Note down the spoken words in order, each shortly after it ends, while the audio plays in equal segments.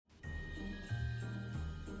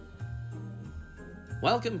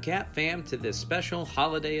Welcome, Cap Fam, to this special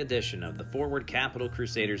holiday edition of the Forward Capital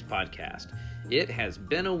Crusaders podcast. It has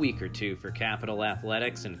been a week or two for Capital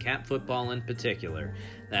Athletics and Cap football in particular.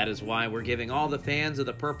 That is why we're giving all the fans of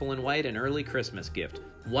the purple and white an early Christmas gift.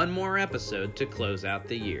 One more episode to close out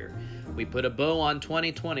the year. We put a bow on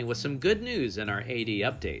 2020 with some good news in our AD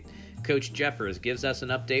update. Coach Jeffers gives us an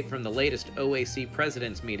update from the latest OAC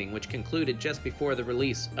President's meeting, which concluded just before the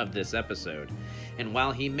release of this episode. And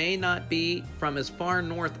while he may not be from as far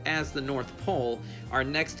north as the North Pole, our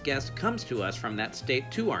next guest comes to us from that state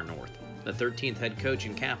to our north. The 13th head coach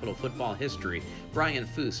in Capital football history, Brian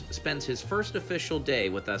Foose, spends his first official day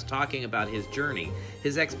with us talking about his journey,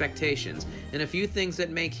 his expectations, and a few things that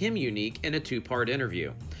make him unique in a two-part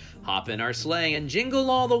interview. Hop in our sleigh and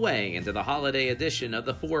jingle all the way into the holiday edition of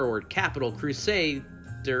the Forward Capital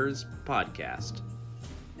Crusaders podcast.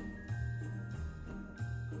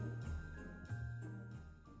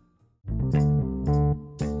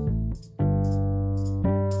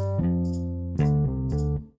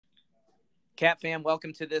 Cap fam,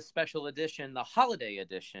 welcome to this special edition, the holiday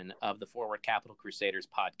edition of the Forward Capital Crusaders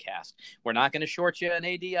podcast. We're not going to short you an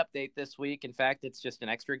AD update this week. In fact, it's just an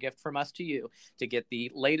extra gift from us to you to get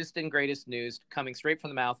the latest and greatest news coming straight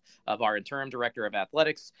from the mouth of our interim director of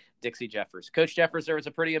athletics, Dixie Jeffers. Coach Jeffers, there was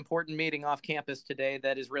a pretty important meeting off campus today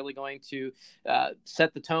that is really going to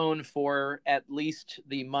set the tone for at least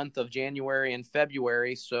the month of January and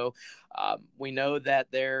February. So we know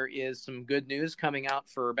that there is some good news coming out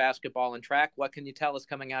for basketball and track. What can you tell us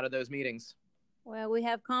coming out of those meetings? Well, we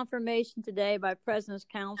have confirmation today by President's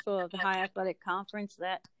Council of the High Athletic Conference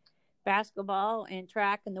that basketball and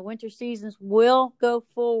track in the winter seasons will go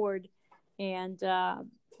forward, and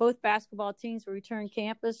both basketball teams will return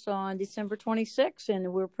campus on December 26th,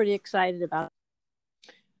 and we're pretty excited about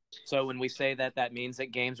it. So when we say that, that means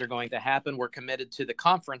that games are going to happen. We're committed to the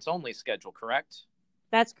conference-only schedule, correct?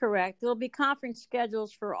 That's correct. There'll be conference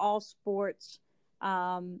schedules for all sports.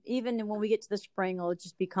 Even when we get to the spring, it'll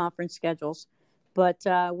just be conference schedules. But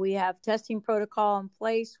we have testing protocol in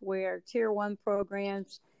place where Tier 1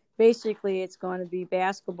 programs, basically it's going to be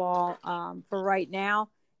basketball for right now.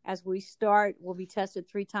 As we start, we'll be tested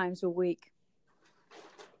 3 times a week.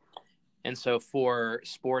 And so for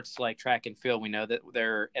sports like track and field, we know that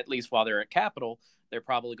they're, at least while they're at Capital, they're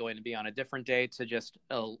probably going to be on a different day to just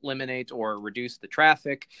eliminate or reduce the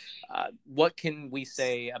traffic. What can we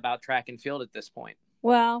say about track and field at this point?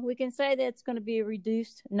 Well, we can say that it's going to be a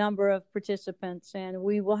reduced number of participants, and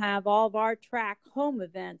we will have all of our track home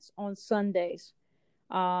events on Sundays.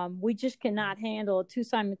 We just cannot handle 2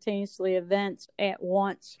 simultaneously events at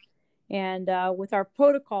once. And with our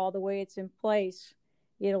protocol, the way it's in place,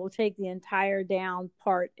 it will take the entire down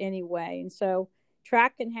part anyway. And so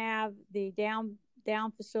track can have the down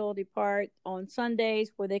facility part on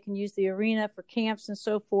Sundays where they can use the arena for camps and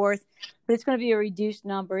so forth, but it's going to be a reduced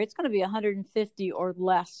number. It's going to be 150 or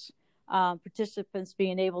less participants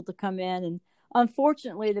being able to come in. And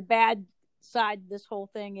unfortunately, the bad side of this whole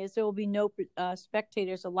thing is there will be no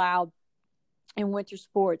spectators allowed in winter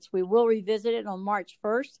sports. We will revisit it on March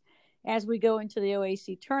 1st as we go into the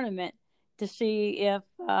OAC tournament to see if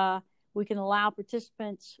we can allow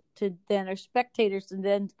participants to then, or spectators to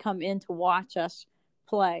then come in to watch us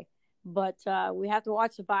play. But we have to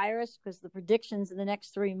watch the virus because the predictions in the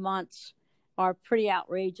next 3 months are pretty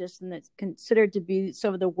outrageous, and it's considered to be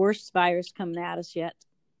some of the worst virus coming at us yet.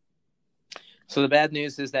 So the bad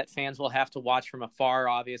news is that fans will have to watch from afar.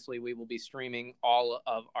 Obviously, we will be streaming all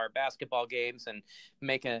of our basketball games and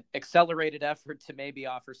make an accelerated effort to maybe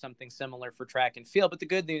offer something similar for track and field. But the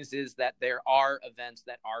good news is that there are events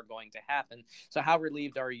that are going to happen. So how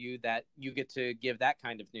relieved are you that you get to give that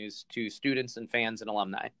kind of news to students and fans and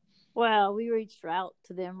alumni? Well, we reached out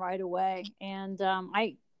to them right away. And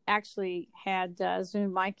I actually had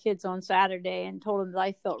Zoomed my kids on Saturday and told them that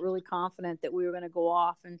I felt really confident that we were going to go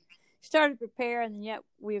off and started to prepare, and yet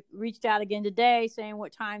we reached out again today saying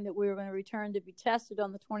what time that we were going to return to be tested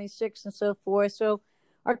on the 26th and so forth. So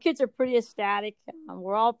our kids are pretty ecstatic.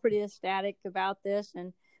 We're all pretty ecstatic about this,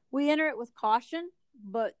 and we enter it with caution,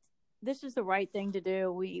 but this is the right thing to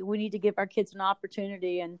do. We need to give our kids an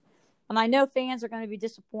opportunity, and I know fans are going to be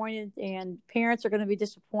disappointed and parents are going to be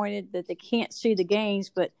disappointed that they can't see the games,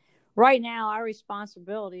 but right now, our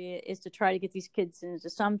responsibility is to try to get these kids into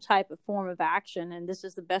some type of form of action, and this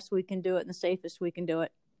is the best we can do it and the safest we can do it.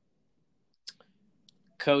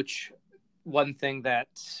 Coach, one thing that,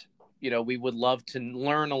 we would love to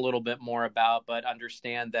learn a little bit more about, but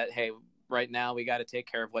understand that, hey, right now we got to take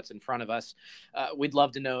care of what's in front of us. We'd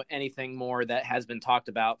love to know anything more that has been talked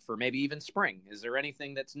about for maybe even spring. Is there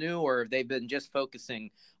anything that's new, or have they been just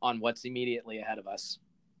focusing on what's immediately ahead of us?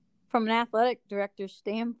 from an athletic director's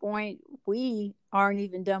standpoint, we aren't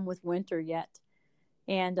even done with winter yet.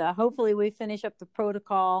 And hopefully we finish up the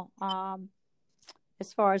protocol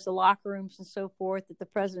as far as the locker rooms and so forth that the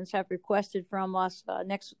presidents have requested from us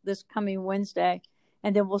this coming Wednesday.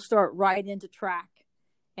 And then we'll start right into track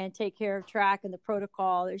and take care of track and the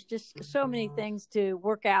protocol. There's just so many things to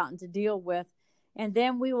work out and to deal with. And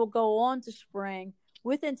then we will go on to spring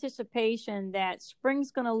with anticipation that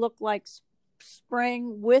spring's going to look like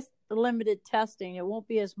spring with the limited testing. It won't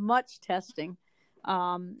be as much testing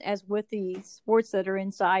as with the sports that are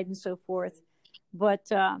inside and so forth. But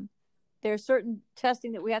there's certain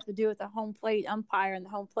testing that we have to do with the home plate umpire, and the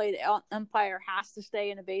home plate umpire has to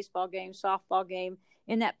stay in a baseball game, softball game,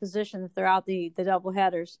 in that position throughout the double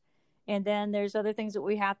headers. And then there's other things that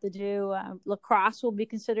we have to do. Lacrosse will be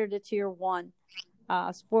considered a tier 1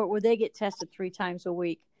 sport where they get tested 3 times a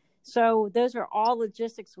week. So those are all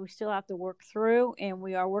logistics we still have to work through, and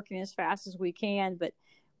we are working as fast as we can. But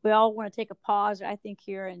we all want to take a pause, I think,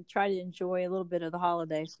 here and try to enjoy a little bit of the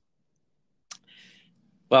holidays.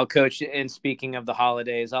 Well, Coach, and speaking of the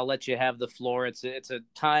holidays, I'll let you have the floor. It's a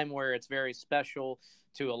time where it's very special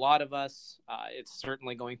to a lot of us. It's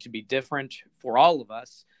certainly going to be different for all of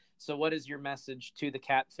us. So what is your message to the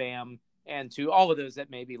Cap fam and to all of those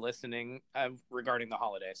that may be listening regarding the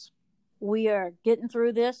holidays? We are getting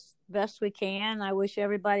through this best we can. I wish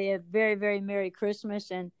everybody a very, very Merry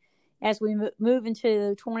Christmas. And as we move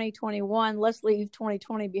into 2021, let's leave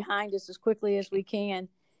 2020 behind us as quickly as we can.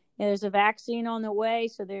 There's a vaccine on the way,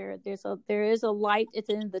 so there is a light at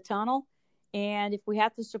the end of the tunnel. And if we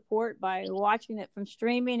have to support by watching it from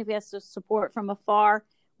streaming, if we have to support from afar,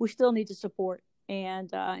 we still need to support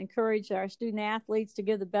and encourage our student athletes to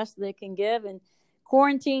give the best they can give and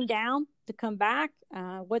quarantine down to come back.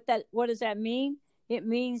 What does that mean? It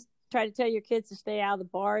means try to tell your kids to stay out of the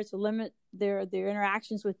bars, to limit their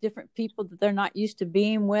interactions with different people that they're not used to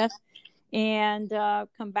being with, and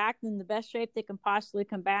come back in the best shape they can possibly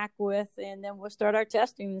come back with. And then we'll start our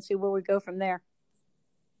testing and see where we go from there.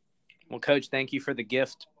 Well, Coach, thank you for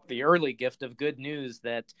the early gift of good news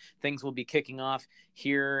that things will be kicking off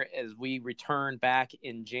here as we return back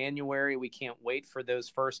in January. We can't wait for those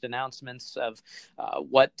first announcements of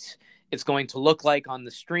what it's going to look like on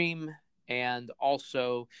the stream, and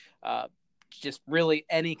also just really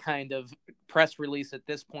any kind of press release at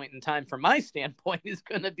this point in time, from my standpoint, is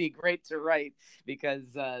going to be great to write, because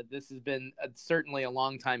this has been certainly a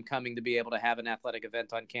long time coming to be able to have an athletic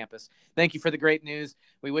event on campus. Thank you for the great news.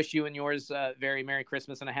 We wish you and yours very Merry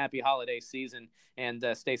Christmas and a happy holiday season, and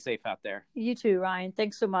stay safe out there. You too, Ryan.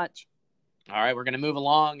 Thanks so much. All right, we're going to move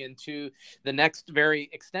along into the next very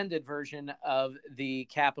extended version of the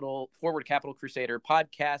Forward Capital Crusader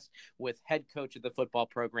podcast with head coach of the football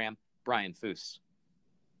program, Brian Foose.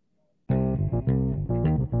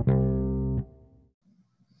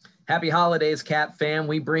 Happy holidays, Cap fam.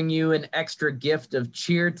 We bring you an extra gift of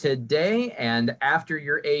cheer today. And after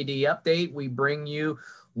your AD update, we bring you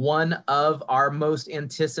one of our most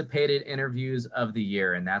anticipated interviews of the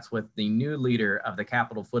year. And that's with the new leader of the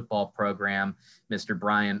Capital Football Program, Mr.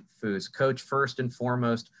 Brian Foose. Coach, first and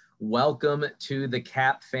foremost, welcome to the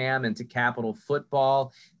Cap fam and to Capital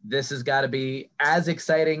Football. This has got to be as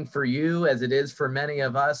exciting for you as it is for many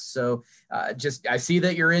of us. So I see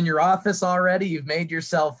that you're in your office already. You've made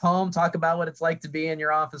yourself home. Talk about what it's like to be in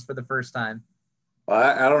your office for the first time. Well,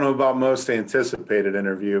 I don't know about most anticipated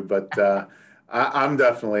interview, but I'm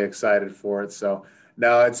definitely excited for it. So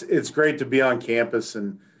no, it's great to be on campus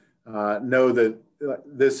and know that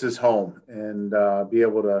this is home, and be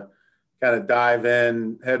able to kind of dive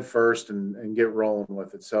in head first and get rolling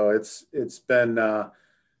with it. So it's been an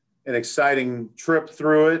exciting trip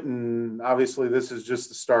through it, and obviously this is just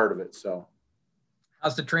the start of it. So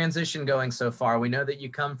how's the transition going so far? We know that you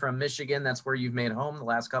come from Michigan. That's where you've made home the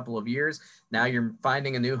last couple of years. Now you're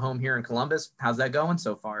finding a new home here in Columbus. How's that going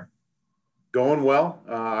so far? Going well.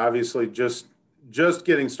 Obviously just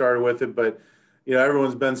getting started with it, but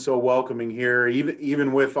everyone's been so welcoming here,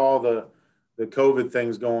 even with all the COVID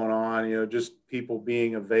things going on, just people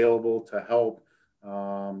being available to help,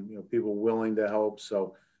 people willing to help.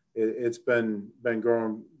 So it's been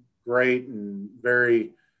growing great, and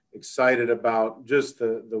very excited about just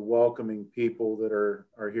the welcoming people that are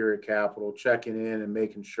here at Capital, checking in and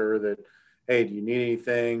making sure that, hey, do you need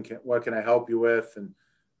anything? What can I help you with?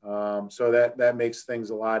 And so that makes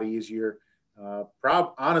things a lot easier.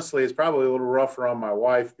 Honestly, it's probably a little rougher on my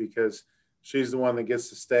wife, because she's the one that gets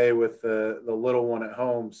to stay with the little one at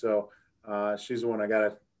home. So she's the one I got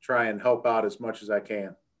to try and help out as much as I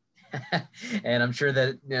can. And I'm sure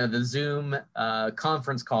that, the Zoom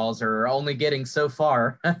conference calls are only getting so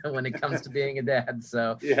far when it comes to being a dad.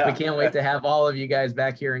 So Yeah. we can't wait to have all of you guys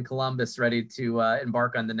back here in Columbus ready to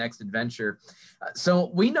embark on the next adventure.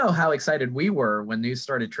 So we know how excited we were when news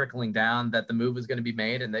started trickling down that the move was going to be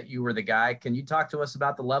made and that you were the guy. Can you talk to us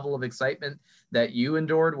about the level of excitement that you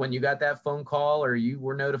endured when you got that phone call or you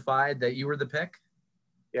were notified that you were the pick?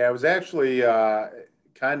 Yeah, it was actually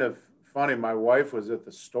kind of funny. My wife was at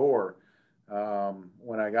the store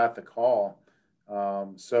when I got the call.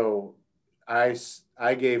 So I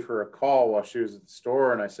gave her a call while she was at the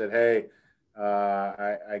store, and I said, "Hey,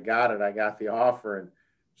 I got it. I got the offer." And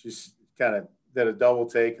she kind of did a double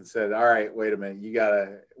take and said, "All right, wait a minute. You got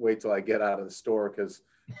to wait till I get out of the store because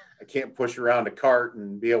I can't push around a cart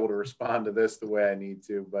and be able to respond to this the way I need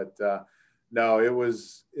to." But no, it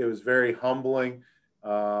was very humbling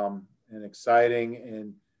and exciting.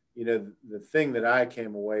 And the thing that I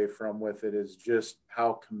came away from with it is just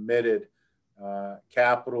how committed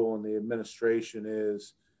Capital and the administration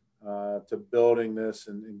is to building this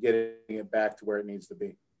and getting it back to where it needs to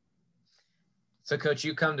be. So, Coach,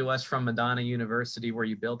 you come to us from Madonna University, where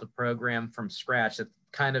you built a program from scratch. That's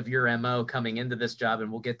kind of your MO coming into this job,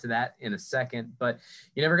 and we'll get to that in a second. But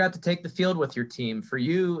you never got to take the field with your team. For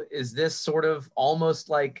you, is this sort of almost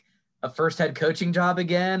like a first head coaching job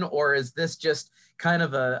again, or is this just kind of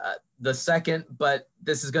the second, but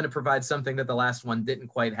this is going to provide something that the last one didn't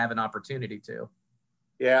quite have an opportunity to?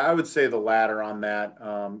 Yeah, I would say the latter on that,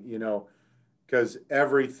 because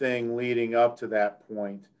everything leading up to that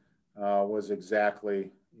point was exactly,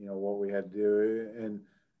 what we had to do. And,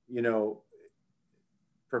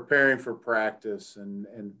 preparing for practice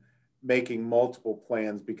and making multiple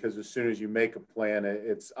plans, because as soon as you make a plan,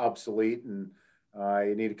 it's obsolete and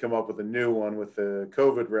you need to come up with a new one with the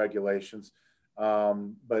COVID regulations.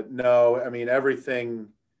 But no, I mean, everything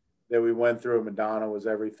that we went through at Madonna was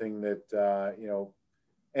everything that,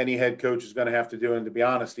 any head coach is going to have to do. And to be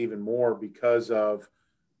honest, even more because of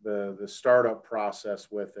the startup process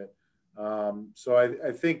with it. So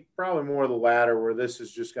I think probably more the latter, where this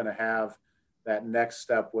is just going to have that next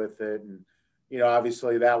step with it. And,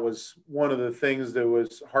 obviously that was one of the things that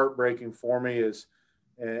was heartbreaking for me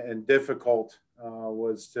and difficult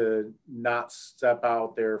was to not step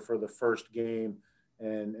out there for the first game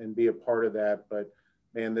and be a part of that. But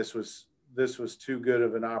man, this was too good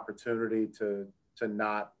of an opportunity to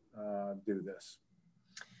not do this.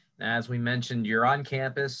 As we mentioned, you're on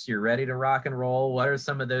campus, you're ready to rock and roll. What are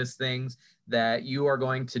some of those things that you are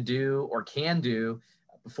going to do or can do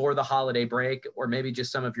before the holiday break, or maybe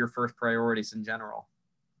just some of your first priorities in general?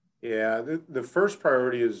 Yeah, the first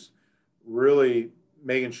priority is really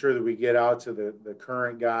making sure that we get out to the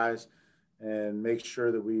current guys and make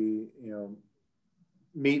sure that we,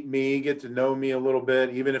 meet me, get to know me a little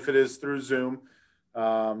bit, even if it is through Zoom.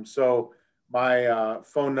 So my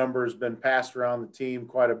phone number has been passed around the team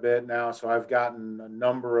quite a bit now. So I've gotten a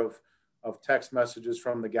number of text messages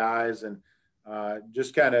from the guys and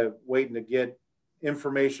just kind of waiting to get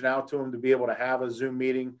information out to them to be able to have a Zoom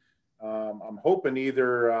meeting. I'm hoping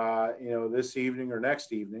either, this evening or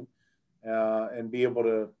next evening and be able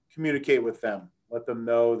to communicate with them, let them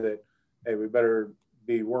know that, hey, we better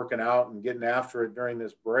be working out and getting after it during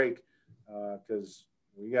this break because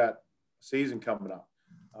we got a season coming up.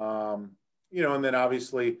 And then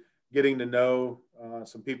obviously getting to know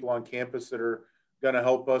some people on campus that are going to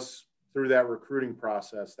help us through that recruiting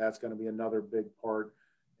process. That's going to be another big part,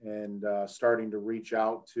 and starting to reach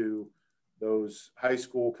out to those high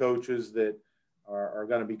school coaches that are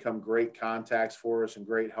going to become great contacts for us and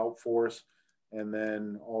great help for us. And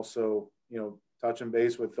then also, touching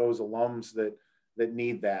base with those alums that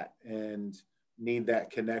need that and need that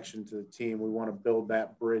connection to the team. We want to build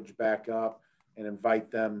that bridge back up and invite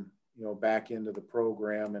them, back into the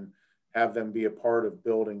program and have them be a part of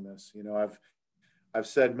building this. I've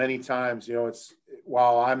said many times, it's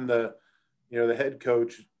while I'm the head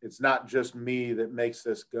coach, it's not just me that makes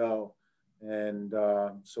this go. And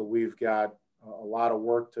so we've got a lot of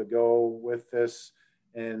work to go with this,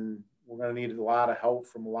 and we're going to need a lot of help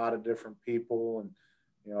from a lot of different people. And,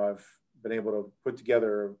 I've been able to put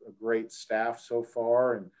together a great staff so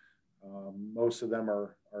far, and most of them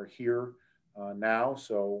are here now.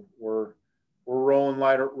 So we're rolling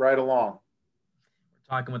right along.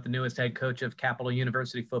 We're talking with the newest head coach of Capital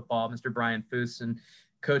University football, Mr. Brian Foose. And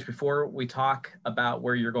Coach, before we talk about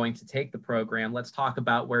where you're going to take the program, let's talk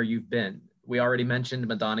about where you've been. We already mentioned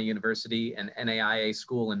Madonna University, an NAIA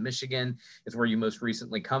school in Michigan is where you most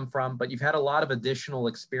recently come from, but you've had a lot of additional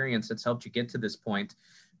experience that's helped you get to this point.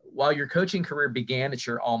 while your coaching career began at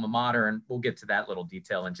your alma mater, and we'll get to that little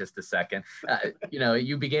detail in just a second,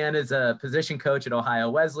 you began as a position coach at Ohio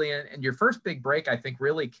Wesleyan, and your first big break, I think,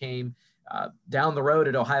 really came down the road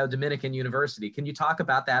at Ohio Dominican University. Can you talk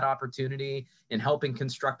about that opportunity in helping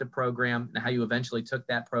construct a program and how you eventually took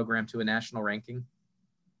that program to a national ranking?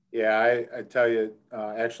 Yeah, I tell you,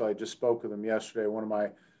 actually, I just spoke with him yesterday. One of my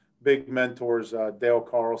big mentors, Dale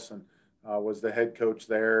Carlson, was the head coach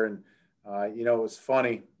there. And, it was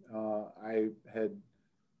funny. I had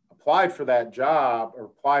applied for that job, or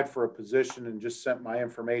applied for a position, and just sent my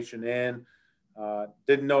information in.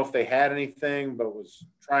 Didn't know if they had anything, but was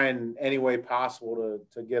trying any way possible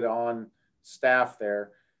to get on staff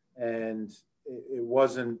there. And it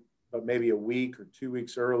wasn't but maybe a week or 2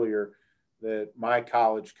 weeks earlier that my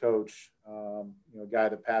college coach, a guy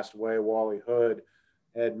that passed away, Wally Hood,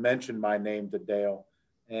 had mentioned my name to Dale.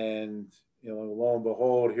 And, lo and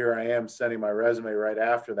behold, here I am sending my resume right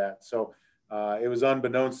after that. So it was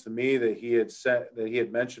unbeknownst to me that he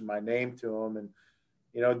had mentioned my name to him. And,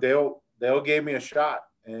 Dale gave me a shot,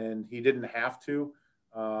 and he didn't have to.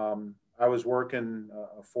 I was working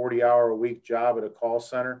a 40-hour-a-week job at a call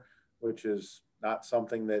center, which is not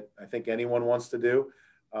something that I think anyone wants to do,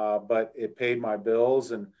 but it paid my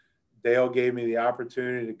bills. And Dale gave me the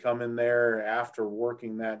opportunity to come in there after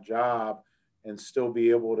working that job and still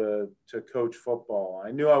be able to coach football.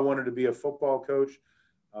 I knew I wanted to be a football coach,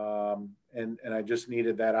 and I just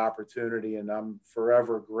needed that opportunity. And I'm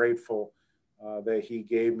forever grateful that he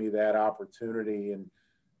gave me that opportunity. And,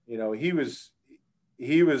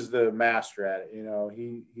 he was the master at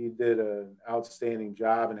it. He did an outstanding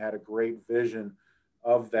job and had a great vision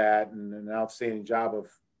of that, and an outstanding job of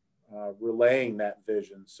relaying that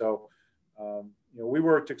vision. So, we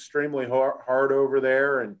worked extremely hard over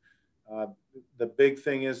there. And the big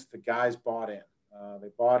thing is the guys bought in. They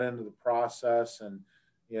bought into the process, and,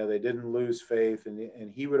 they didn't lose faith.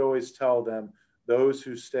 And he would always tell them, those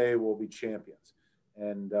who stay will be champions.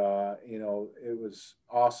 And, it was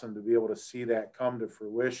awesome to be able to see that come to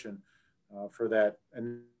fruition for that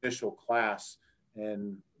initial class,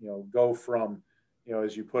 and, go from,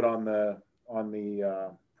 as you put on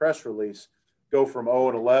the press release, go from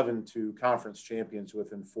 0-11 to conference champions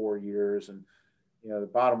within 4 years. And, the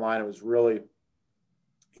bottom line, it was really,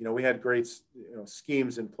 we had great,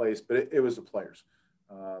 schemes in place, but it was the players.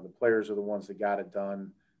 The players are the ones that got it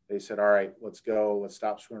done. They said, all right, let's go. Let's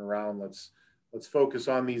stop screwing around. Let's focus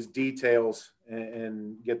on these details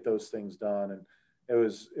and get those things done. And it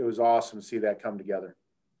was awesome to see that come together.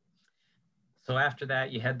 So after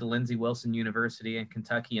that, you head to Lindsey Wilson University in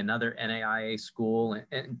Kentucky, another NAIA school,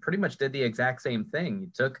 and pretty much did the exact same thing.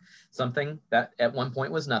 You took something that at one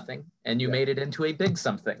point was nothing, and you made it into a big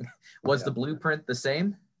something. Was the blueprint the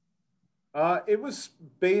same? It was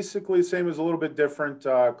basically the same. It was a little bit different.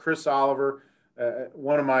 Chris Oliver,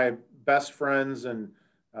 one of my best friends, and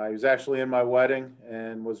he was actually in my wedding,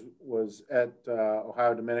 and was at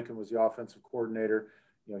Ohio Dominican, was the offensive coordinator.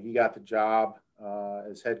 He got the job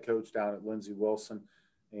as head coach down at Lindsey Wilson,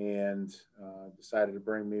 and decided to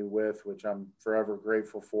bring me with, which I'm forever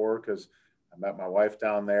grateful for, because I met my wife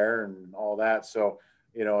down there and all that. So,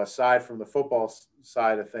 aside from the football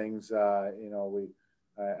side of things, I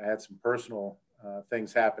had some personal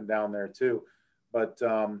things happen down there too. But,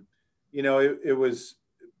 it was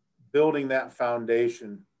building that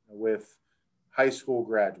foundation with high school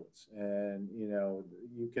graduates. And,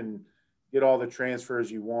 you can get all the transfers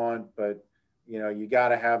you want, but, you got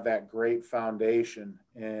to have that great foundation.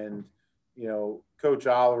 And, Coach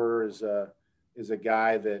Oliver is a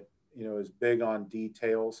guy that, is big on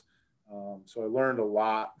details. So I learned a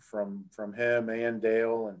lot from him and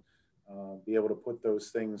Dale, and be able to put those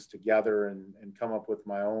things together and come up with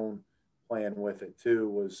my own plan with it too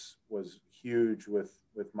was huge with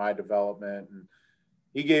my development. And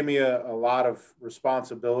he gave me a lot of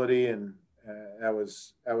responsibility, and that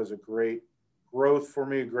was a great growth for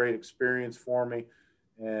me, a great experience for me,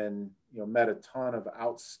 and met a ton of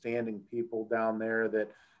outstanding people down there that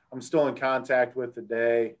I'm still in contact with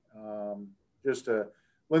today.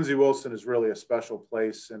 Lindsey Wilson is really a special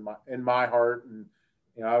place in my heart, and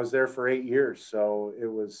I was there for 8 years, so it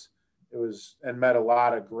was and met a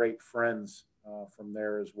lot of great friends from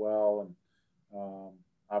there as well, and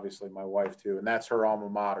obviously my wife too, and that's her alma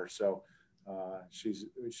mater. So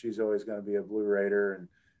she's always going to be a Blue Raider, and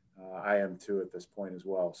I am too at this point as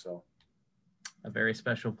well. So a very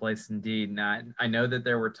special place indeed. Now, I know that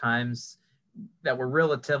there were times that were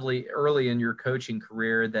relatively early in your coaching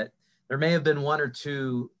career that there may have been one or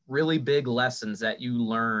two really big lessons that you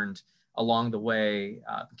learned along the way.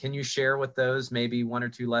 Can you share with those maybe one or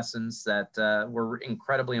two lessons that were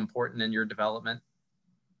incredibly important in your development?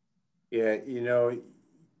 Yeah,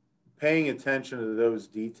 paying attention to those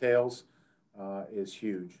details is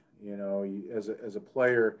huge. As a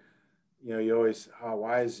player, you always,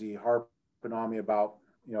 why is he harping on me about,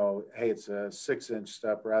 hey, it's a 6-inch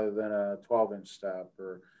step rather than a 12-inch step,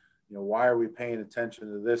 or, why are we paying attention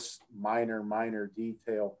to this minor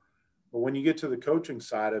detail? But when you get to the coaching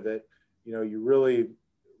side of it, you really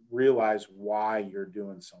realize why you're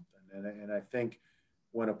doing something. And I think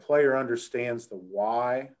when a player understands the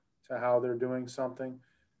why to how they're doing something,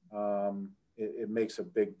 it makes a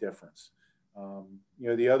big difference.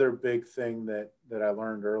 The other big thing that I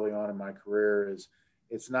learned early on in my career is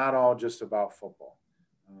it's not all just about football.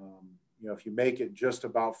 If you make it just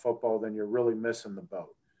about football, then you're really missing the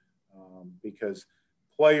boat, because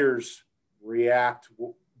players react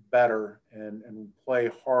better and play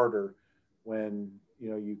harder when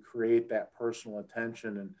you create that personal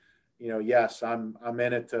attention. And yes, I'm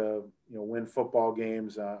in it to win football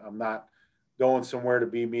games. I'm not going somewhere to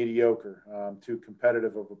be mediocre. I'm too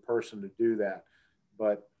competitive of a person to do that.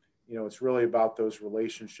 But it's really about those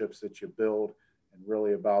relationships that you build, and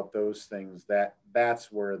really about those things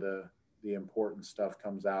that's where the important stuff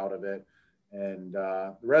comes out of it. And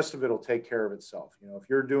the rest of it will take care of itself. If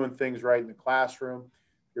you're doing things right in the classroom,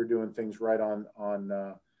 if you're doing things right on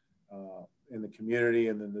in the community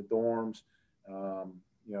and in the dorms,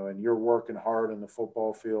 and you're working hard in the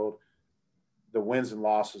football field, the wins and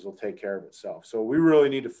losses will take care of itself. So we really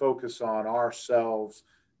need to focus on ourselves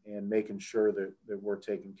and making sure that we're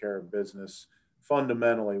taking care of business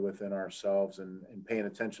fundamentally within ourselves, and paying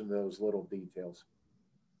attention to those little details.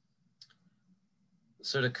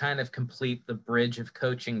 So to kind of complete the bridge of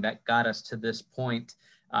coaching that got us to this point,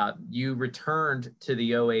 you returned to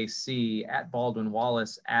the OAC at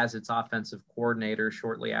Baldwin-Wallace as its offensive coordinator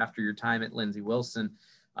shortly after your time at Lindsey Wilson.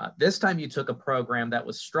 This time you took a program that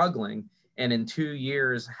was struggling, and in 2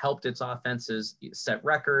 years helped its offenses set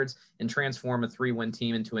records and transform a 3-win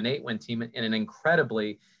team into an 8-win team in an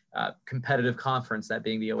incredibly competitive conference, that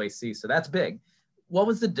being the OAC. So that's big. What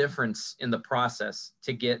was the difference in the process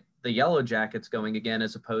to get the Yellow Jackets going again,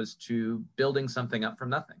 as opposed to building something up from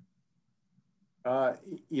nothing?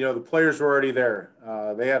 The players were already there.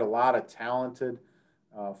 They had a lot of talented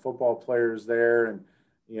football players there. And,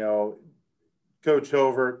 Coach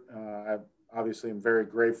Hilvert, I obviously am very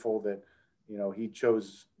grateful that, he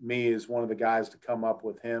chose me as one of the guys to come up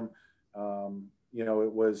with him.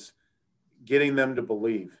 It was getting them to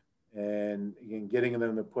believe, and getting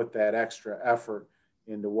them to put that extra effort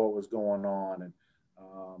into what was going on. And,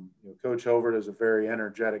 Coach Hilvert is a very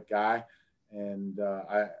energetic guy. And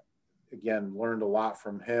I, again, learned a lot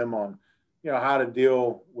from him on, how to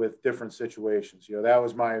deal with different situations. That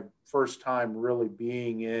was my first time really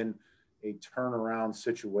being in a turnaround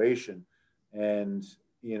situation, and,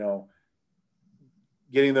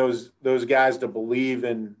 getting those guys to believe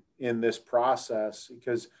in this process,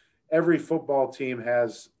 because every football team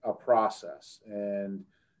has a process, and,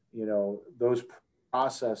 those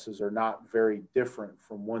processes are not very different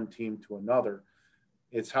from one team to another.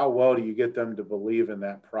 It's how well do you get them to believe in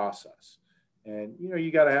that process. And,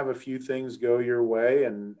 you got to have a few things go your way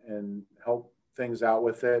and help things out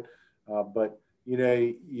with it. But,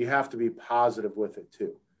 you have to be positive with it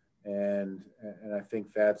too. And I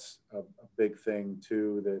think that's a big thing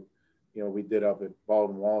too, that, we did up at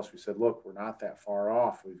Baldwin-Wallace. We said, look, we're not that far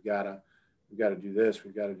off. We've got to do this.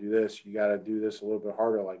 We've got to do this. You got to do this a little bit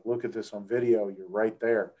harder. Like, look at this on video. You're right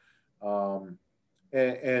there.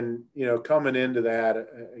 And coming into that,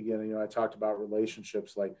 again, I talked about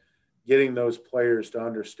relationships, like getting those players to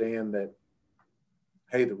understand that,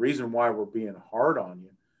 hey, the reason why we're being hard on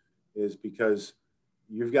you is because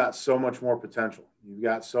you've got so much more potential. You've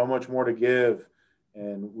got so much more to give,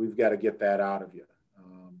 and we've got to get that out of you.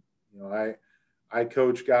 I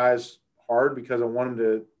coach guys hard because I want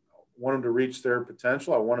them to reach their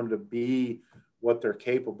potential. I want them to be what they're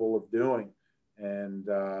capable of doing. And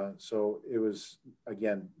so it was,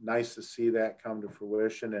 again, nice to see that come to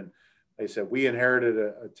fruition. And like I said, we inherited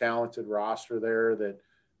a talented roster there that,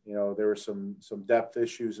 there were some depth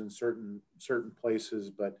issues in certain places,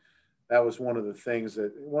 but that was one of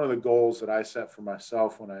the goals that I set for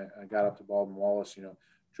myself when I got up to Baldwin-Wallace.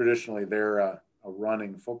 Traditionally they're a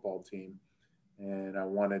running football team, and I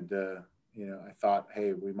wanted to, I thought,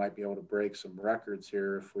 hey, we might be able to break some records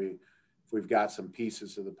here if we've got some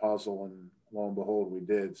pieces of the puzzle, and lo and behold, we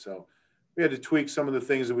did. So we had to tweak some of the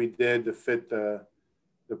things that we did to fit the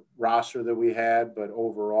roster that we had, but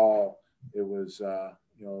overall it was,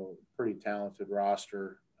 pretty talented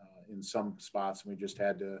roster in some spots, and we just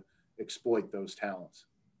had to exploit those talents.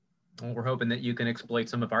 Well, we're hoping that you can exploit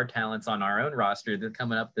some of our talents on our own roster that's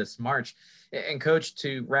coming up this March. And Coach,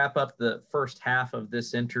 to wrap up the first half of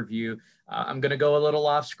this interview, I'm going to go a little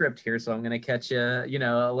off script here, so I'm going to catch you,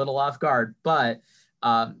 a little off guard. But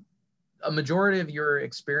a majority of your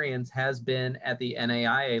experience has been at the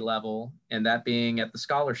NAIA level, and that being at the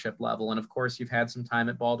scholarship level. And of course, you've had some time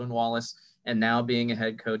at Baldwin-Wallace, and now being a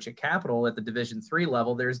head coach at Capital at the Division III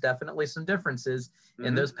level, there's definitely some differences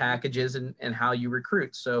in those packages and how you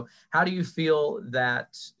recruit. So how do you view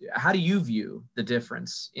the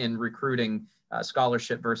difference in recruiting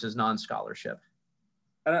scholarship versus non-scholarship?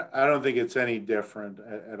 I don't think it's any different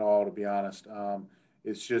at all, to be honest.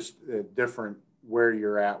 It's just different where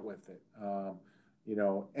you're at with it.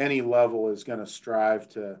 Any level is going to strive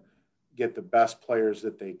to get the best players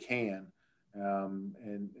that they can.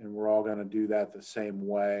 And we're all going to do that the same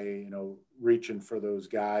way, reaching for those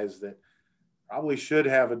guys that probably should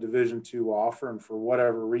have a Division II offer and for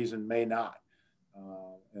whatever reason may not.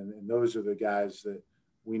 And those are the guys that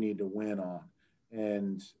we need to win on.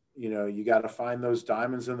 And, you got to find those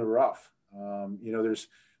diamonds in the rough. There's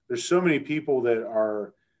so many people that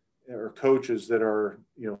are coaches that are,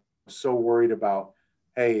 so worried about,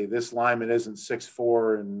 hey, this lineman isn't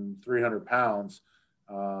 6'4" and 300 pounds.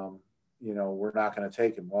 We're not going to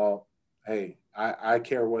take him. Well, hey, I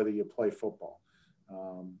care whether you play football.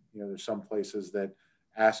 There's some places that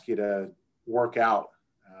ask you to work out.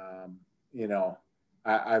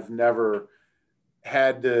 I've never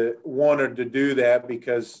wanted to do that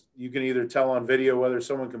because you can either tell on video whether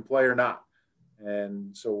someone can play or not.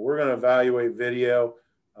 And so we're going to evaluate video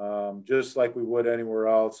just like we would anywhere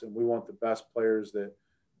else. And we want the best players that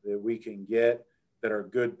we can get that are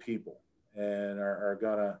good people and are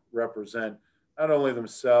going to represent not only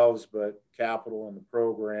themselves, but Capital and the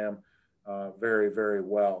program very, very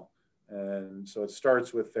well. And so it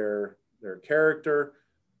starts with their character,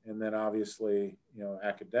 and then obviously,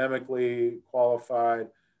 academically qualified,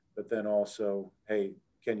 but then also, hey,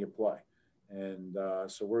 can you play? And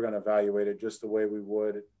so we're going to evaluate it just the way we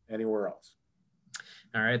would anywhere else.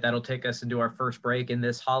 All right, that'll take us into our first break in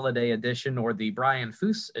this holiday edition, or the Brian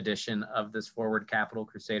Foose edition of this Forward Capital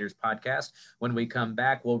Crusaders podcast. When we come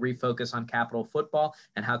back, we'll refocus on Capital football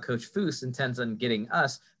and how Coach Foose intends on getting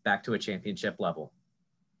us back to a championship level.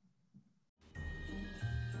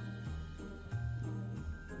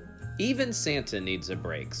 Even Santa needs a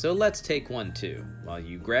break, so let's take one too. While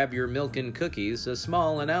you grab your milk and cookies, a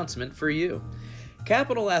small announcement for you.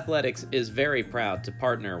 Capital Athletics is very proud to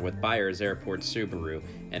partner with Byers Airport Subaru,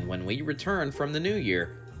 and when we return from the new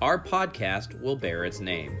year, our podcast will bear its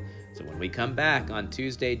name. So when we come back on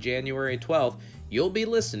Tuesday, January 12th, you'll be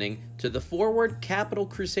listening to the Forward Capital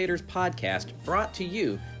Crusaders podcast, brought to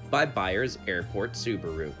you by Byers Airport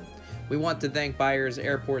Subaru. We want to thank Byers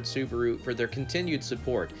Airport Subaru for their continued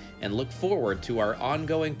support and look forward to our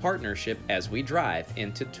ongoing partnership as we drive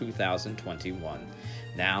into 2021.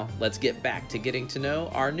 Now, let's get back to getting to know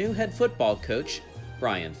our new head football coach,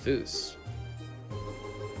 Brian Foose.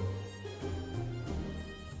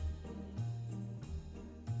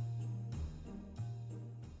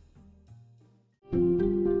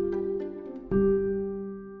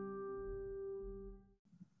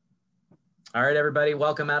 All right, everybody,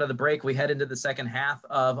 welcome out of the break. We head into the second half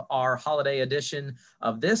of our holiday edition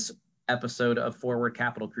of this episode of Forward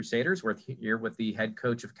Capital Crusaders. We're here with the head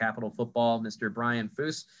coach of Capital Football, Mr. Brian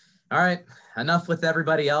Foose. All right, enough with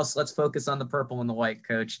everybody else. Let's focus on the purple and the white,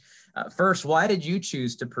 Coach. First, why did you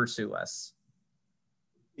choose to pursue us?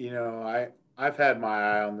 I've had my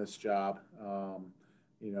eye on this job.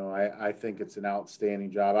 I think it's an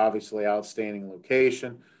outstanding job. Obviously, outstanding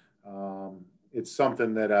location. It's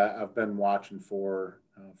something that I've been watching for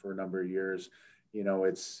a number of years.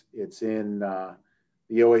 It's in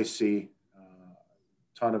the OAC,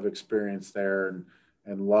 ton of experience there,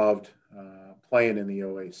 and loved playing in the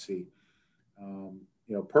OAC.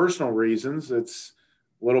 Personal reasons, it's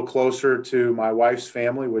a little closer to my wife's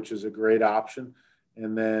family, which is a great option.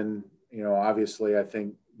 And then, obviously I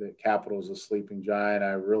think that Capital is a sleeping giant.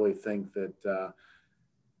 I really think that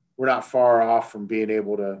we're not far off from being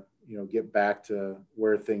able to, get back to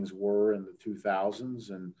where things were in the 2000s.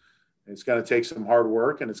 And it's going to take some hard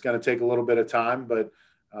work, and it's going to take a little bit of time, but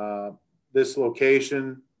this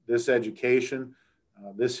location, this education,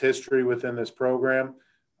 this history within this program,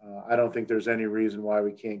 I don't think there's any reason why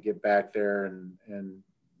we can't get back there and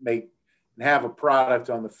have a product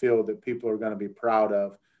on the field that people are going to be proud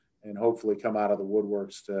of, and hopefully come out of the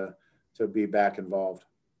woodworks to be back involved.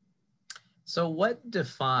 So what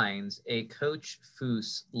defines a Coach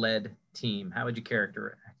Foose-led team? How would you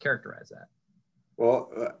characterize that?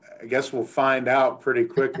 Well, I guess we'll find out pretty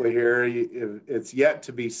quickly here. It's yet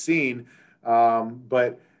to be seen.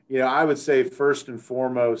 But, I would say first and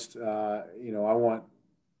foremost, I want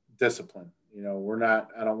discipline. I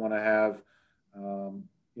don't want to have,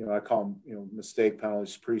 I call them, mistake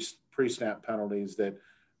penalties, pre-snap penalties that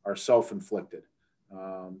are self-inflicted.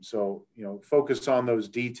 So, focus on those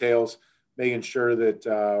details, making sure that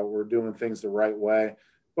we're doing things the right way,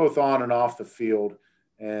 both on and off the field.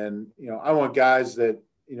 And, I want guys that,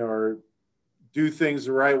 do things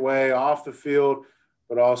the right way off the field,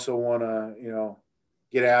 but also want to,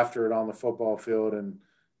 get after it on the football field and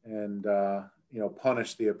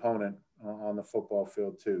punish the opponent on the football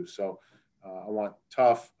field too. So I want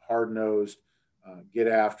tough, hard-nosed, get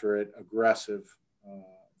after it, aggressive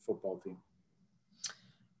football team.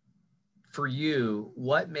 For you,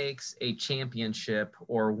 what makes a championship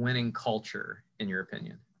or winning culture, in your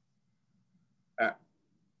opinion?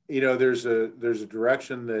 There's a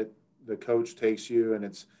direction that the coach takes you, and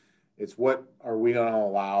it's what are we going to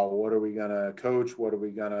allow? What are we going to coach? What are we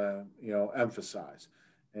going to, emphasize?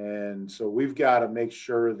 And so we've got to make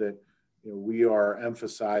sure that, we are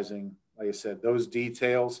emphasizing, like I said, those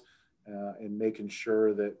details and making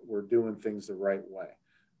sure that we're doing things the right way.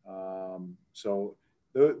 So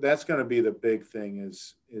that's going to be the big thing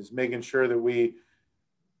is making sure that we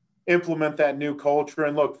implement that new culture.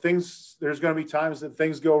 And look, there's going to be times that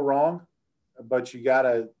things go wrong, but you got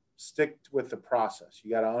to stick with the process.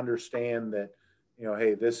 You got to understand that,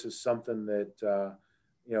 hey, this is something that,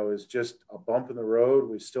 is just a bump in the road.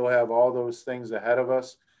 We still have all those things ahead of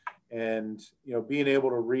us. And, being able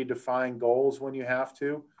to redefine goals when you have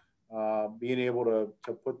to, being able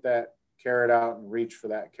to put that carrot out and reach for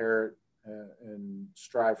that carrot and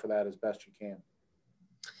strive for that as best you can.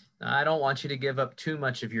 I don't want you to give up too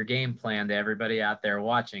much of your game plan to everybody out there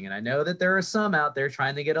watching. And I know that there are some out there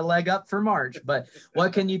trying to get a leg up for March, but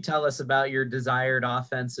what can you tell us about your desired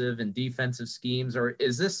offensive and defensive schemes? Or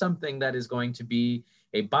is this something that is going to be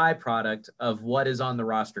a byproduct of what is on the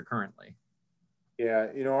roster currently? Yeah,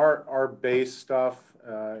 our base stuff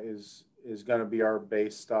is going to be our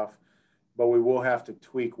base stuff, but we will have to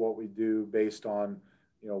tweak what we do based on,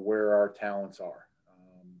 where our talents are.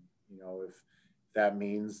 If that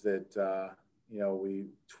means that, we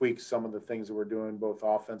tweak some of the things that we're doing both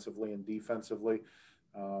offensively and defensively,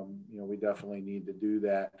 we definitely need to do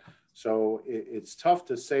that. So it's tough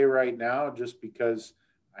to say right now just because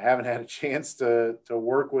I haven't had a chance to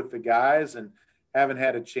work with the guys and haven't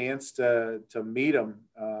had a chance to meet them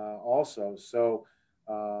also. So,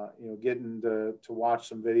 getting to watch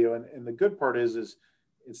some video. And the good part is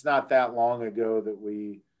it's not that long ago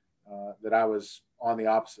that I was on the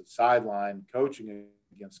opposite sideline coaching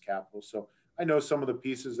against Capital. So I know some of the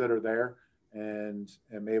pieces that are there and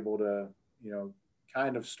am able to,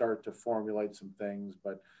 kind of start to formulate some things.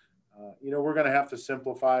 But, we're going to have to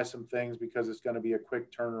simplify some things because it's going to be a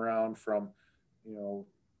quick turnaround from,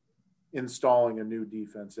 installing a new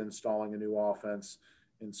defense, installing a new offense,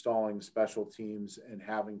 installing special teams, and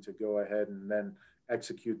having to go ahead and then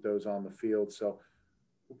execute those on the field. So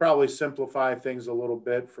we'll probably simplify things a little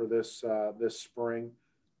bit for this spring.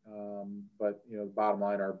 But, the bottom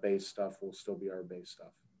line, our base stuff will still be our base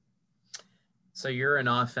stuff. So you're an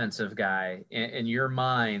offensive guy. In your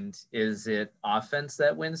mind, is it offense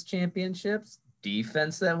that wins championships,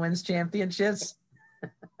 defense that wins championships?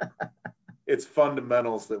 It's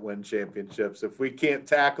fundamentals that win championships. If we can't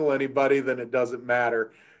tackle anybody, then it doesn't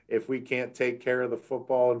matter. If we can't take care of the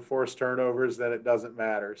football and force turnovers, then it doesn't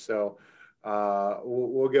matter. So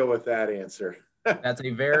we'll go with that answer. That's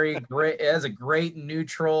a great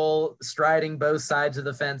neutral, striding both sides of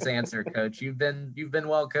the fence answer, Coach. You've been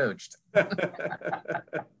well coached.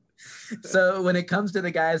 So when it comes to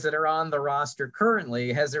the guys that are on the roster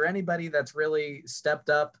currently, has there anybody that's really stepped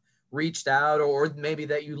up, reached out, or maybe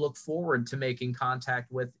that you look forward to making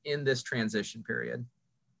contact with in this transition period?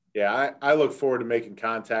 Yeah, I look forward to making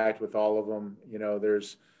contact with all of them.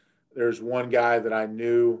 There's one guy that I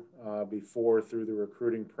knew before through the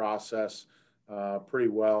recruiting process pretty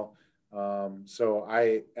well. So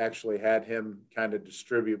I actually had him kind of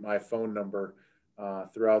distribute my phone number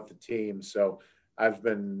throughout the team. So I've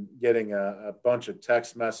been getting a bunch of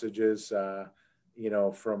text messages,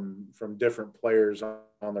 from different players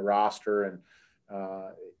on the roster, and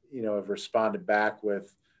have responded back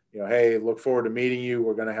with, hey, look forward to meeting you.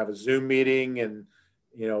 We're going to have a Zoom meeting, and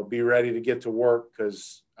be ready to get to work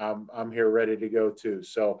because I'm here ready to go too.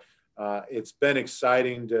 So it's been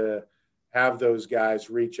exciting to have those guys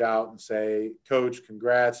reach out and say, Coach,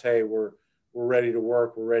 congrats. Hey, we're ready to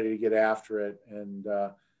work. We're ready to get after it. And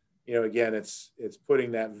again, it's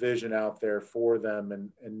putting that vision out there for them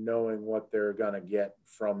and knowing what they're going to get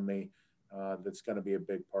from me. That's going to be a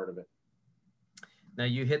big part of it. Now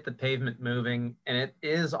you hit the pavement moving, and it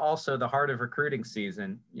is also the heart of recruiting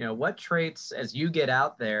season. What traits, as you get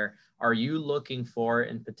out there, are you looking for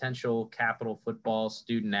in potential Capital football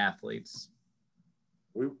student athletes?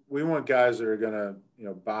 We want guys that are going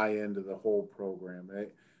to, buy into the whole program.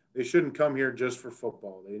 They shouldn't come here just for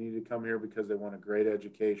football. They need to come here because they want a great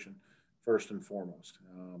education, first and foremost.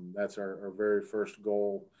 That's our very first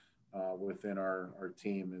goal within our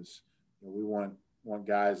team is, we want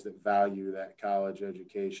guys that value that college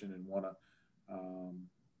education and want to,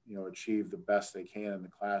 achieve the best they can in the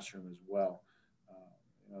classroom as well.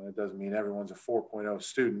 That doesn't mean everyone's a 4.0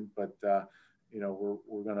 student, but,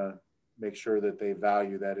 we're going to make sure that they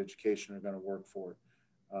value that education and are going to work for it.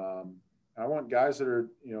 I want guys that are,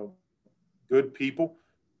 good people,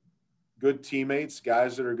 good teammates,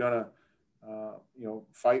 guys that are going to,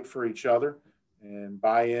 fight for each other and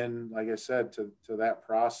buy in, like I said, to that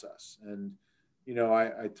process. And,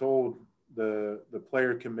 I told the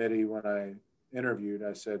player committee when I interviewed,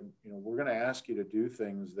 I said, we're going to ask you to do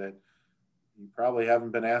things that you probably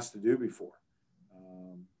haven't been asked to do before.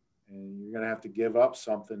 And you're going to have to give up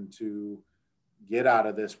something to get out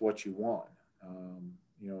of this what you want.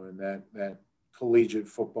 And that collegiate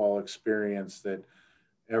football experience that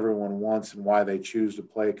everyone wants and why they choose to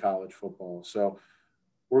play college football. So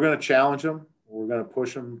we're going to challenge them. We're going to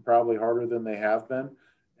push them probably harder than they have been.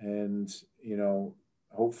 And,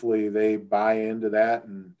 hopefully they buy into that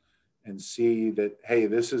and see that, hey,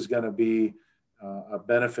 this is going to be a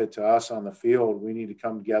benefit to us on the field. We need to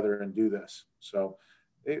come together and do this. So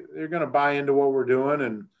they're going to buy into what we're doing,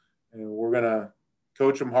 and we're going to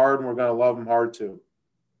coach them hard, and we're going to love them hard too.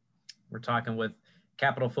 We're talking with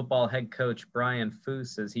Capital football head coach Brian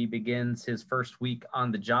Foose as he begins his first week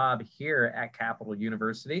on the job here at Capital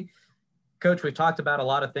University. Coach, we've talked about a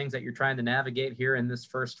lot of things that you're trying to navigate here in this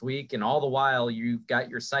first week, and all the while you've got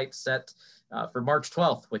your sights set for March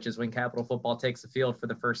 12th, which is when Capital football takes the field for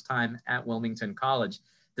the first time at Wilmington College.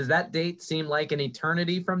 Does that date seem like an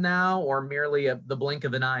eternity from now, or merely the blink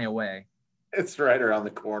of an eye away? It's right around the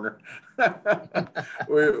corner.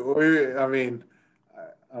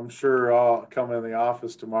 I'm sure I'll come in the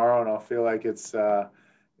office tomorrow and I'll feel like it's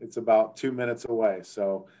about 2 minutes away.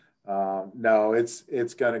 So no,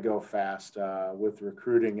 it's going to go fast with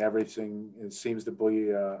recruiting. Everything, it seems to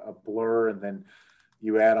be a blur. And then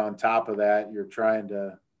you add on top of that, you're trying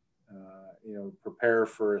to, prepare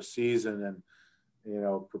for a season, and,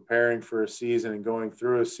 preparing for a season and going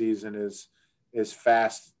through a season is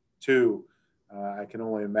fast too. I can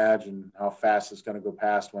only imagine how fast it's going to go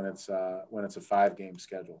past when it's a 5-game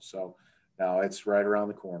schedule. So now it's right around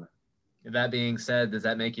the corner. That being said, does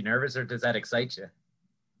that make you nervous or does that excite you?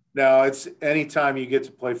 No, it's anytime you get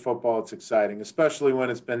to play football, it's exciting, especially when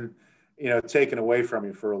it's been, taken away from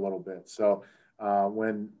you for a little bit. So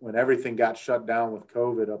when everything got shut down with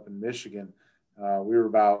COVID up in Michigan, we were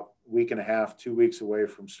about a week and a half, 2 weeks away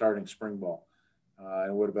from starting spring ball.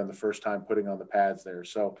 It would have been the first time putting on the pads there.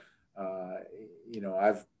 So,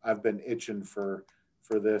 I've been itching for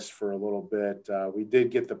this for a little bit. We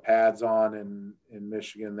did get the pads on in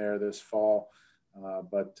Michigan there this fall,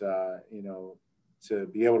 but to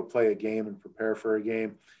be able to play a game and prepare for a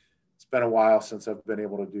game, it's been a while since I've been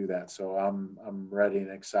able to do that. So I'm ready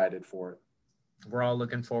and excited for it. We're all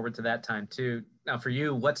looking forward to that time too. Now for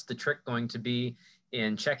you, what's the trick going to be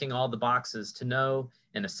in checking all the boxes to know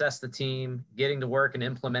and assess the team, getting to work and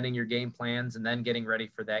implementing your game plans, and then getting ready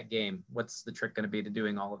for that game? What's the trick going to be to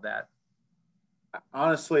doing all of that?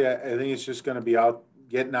 Honestly, I think it's just going to be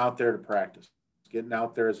getting out there to practice, getting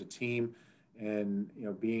out there as a team, and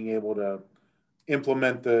being able to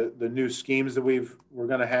implement the new schemes that we're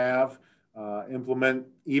going to have, implement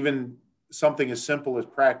even something as simple as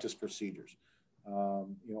practice procedures.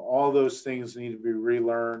 All those things need to be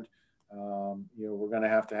relearned. We're going to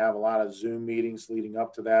have a lot of Zoom meetings leading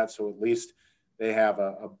up to that, so at least they have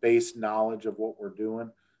a base knowledge of what we're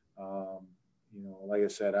doing. Like I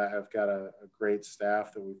said, I've got a great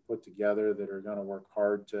staff that we've put together that are going to work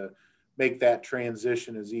hard to make that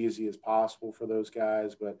transition as easy as possible for those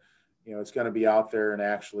guys. But, it's going to be out there and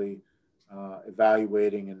actually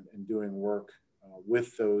evaluating and doing work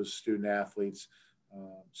with those student athletes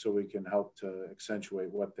so we can help to accentuate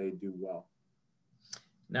what they do well.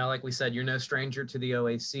 Now, like we said, you're no stranger to the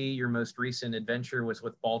OAC. Your most recent adventure was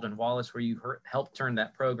with Baldwin Wallace, where you helped turn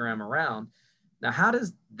that program around. Now, how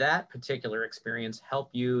does that particular experience help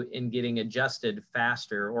you in getting adjusted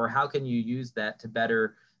faster, or how can you use that to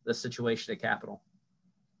better the situation at Capital?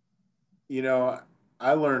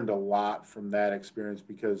 I learned a lot from that experience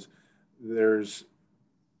because there's,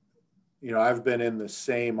 I've been in the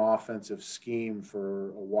same offensive scheme for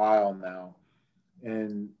a while now.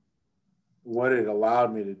 And what it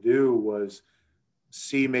allowed me to do was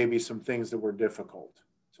see maybe some things that were difficult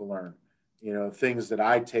to learn, things that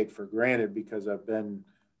I take for granted because I've been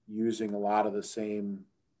using a lot of the same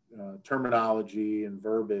terminology and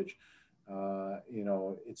verbiage.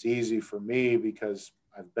 It's easy for me because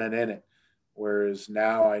I've been in it. Whereas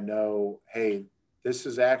now I know, hey, this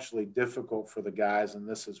is actually difficult for the guys and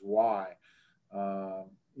this is why.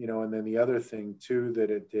 And then the other thing too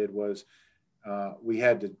that it did was we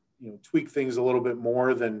had to, tweak things a little bit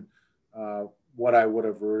more than what I would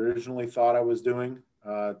have originally thought I was doing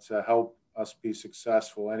to help us be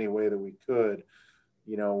successful any way that we could.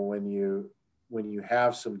 When you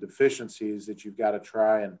have some deficiencies that you've got to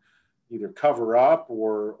try and either cover up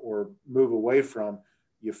or move away from,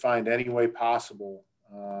 you find any way possible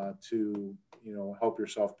to help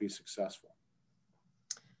yourself be successful.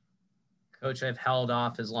 Coach, I've held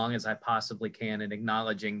off as long as I possibly can in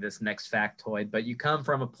acknowledging this next factoid, but you come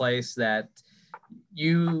from a place that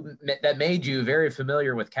made you very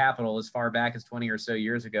familiar with Capital as far back as 20 or so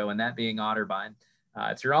years ago, and that being Otterbein.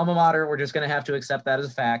 It's your alma mater. We're just going to have to accept that as a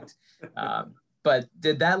fact. But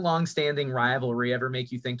did that longstanding rivalry ever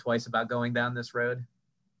make you think twice about going down this road?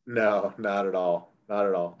 No, not at all. Not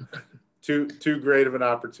at all. Too great of an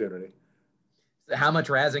opportunity. How much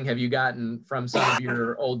razzing have you gotten from some of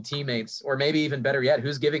your old teammates, or maybe even better yet,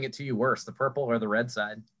 who's giving it to you worse, the purple or the red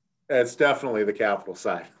side? It's definitely the Capital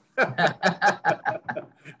side.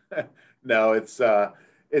 No, it's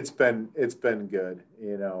been good.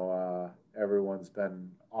 Everyone's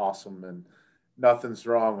been awesome, and nothing's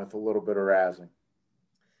wrong with a little bit of razzing.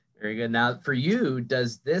 Very good. Now, for you,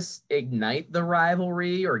 does this ignite the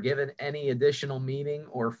rivalry or give it any additional meaning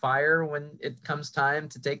or fire when it comes time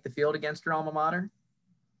to take the field against your alma mater?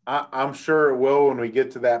 I'm sure it will when we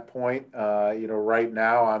get to that point. Right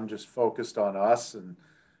now I'm just focused on us and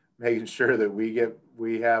making sure that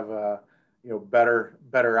we have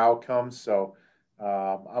better outcomes. So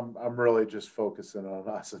I'm really just focusing on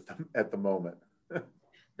us at the moment.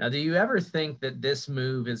 Now, do you ever think that this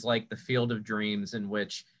move is like the Field of Dreams, in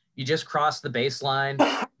which you just crossed the baseline,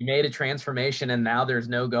 you made a transformation, and now there's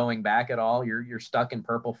no going back at all? You're stuck in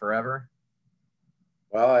purple forever?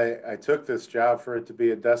 Well, I took this job for it to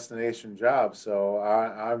be a destination job, so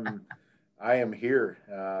I am here.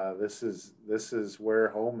 This is where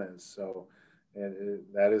home is. So,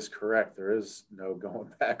 that is correct. There is no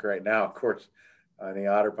going back right now. Of course, the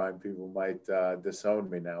Otterbein people might disown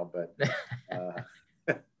me now, but.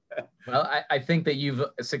 Well, I think that you've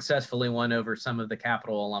successfully won over some of the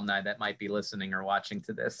Capital alumni that might be listening or watching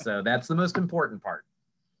to this. So that's the most important part.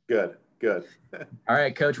 Good. All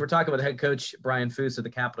right, Coach, we're talking with head coach Brian Foose of the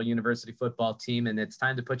Capital University football team, and it's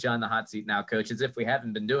time to put you on the hot seat now, Coach, as if we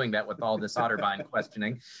haven't been doing that with all this Otterbein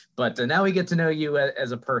questioning. But now we get to know you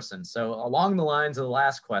as a person. So along the lines of the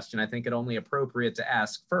last question, I think it only appropriate to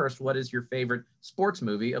ask first, what is your favorite sports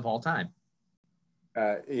movie of all time?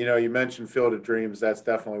 You mentioned Field of Dreams. That's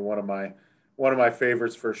definitely one of my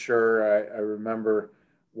favorites for sure. I remember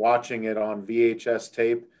watching it on VHS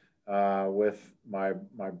tape with my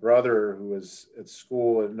brother, who was at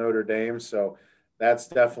school at Notre Dame. So that's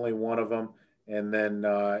definitely one of them. And then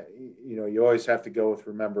you always have to go with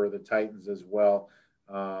Remember the Titans as well.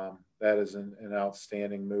 That is an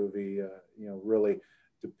outstanding movie. Really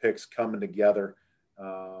depicts coming together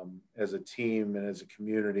as a team and as a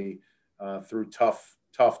community. Through tough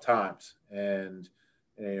times, and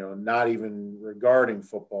not even regarding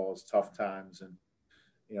football as tough times, and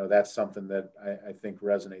that's something that I think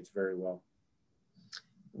resonates very well.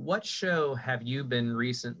 What show have you been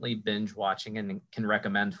recently binge watching and can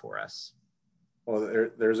recommend for us? Well,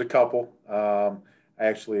 there's a couple. I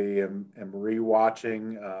actually am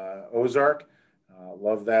rewatching Ozark.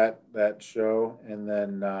 Love that show, and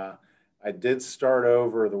then I did start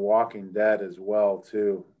over The Walking Dead as well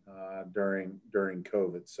too. During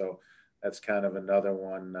COVID. So that's kind of another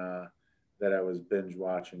one that I was binge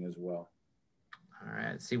watching as well. All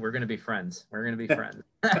right. See, we're going to be friends.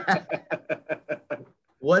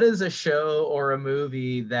 What is a show or a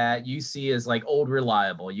movie that you see as like old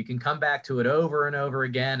reliable? You can come back to it over and over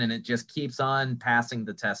again, and it just keeps on passing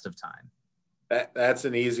the test of time. That's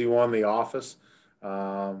an easy one. The Office.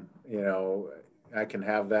 I can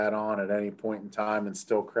have that on at any point in time and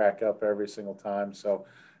still crack up every single time. So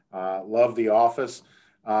love The Office.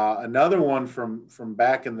 Another one from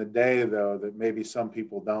back in the day, though, that maybe some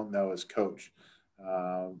people don't know is Coach.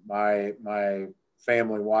 My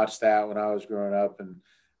family watched that when I was growing up, and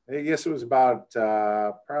I guess it was about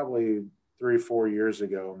probably 3 or 4 years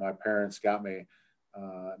ago, my parents got me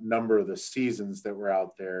a number of the seasons that were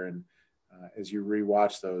out there. And as you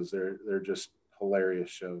rewatch those, they're just hilarious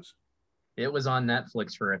shows. It was on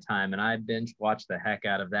Netflix for a time, and I binge watched the heck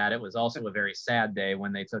out of that. It was also a very sad day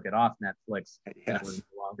when they took it off Netflix and it was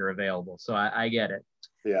no longer available. So I get it.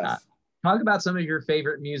 Yes. Talk about some of your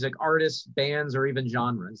favorite music artists, bands, or even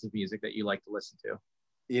genres of music that you like to listen to.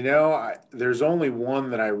 There's only one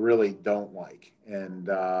that I really don't like, and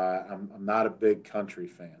I'm not a big country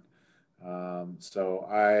fan. So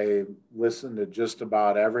I listen to just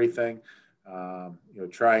about everything,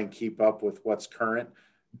 try and keep up with what's current.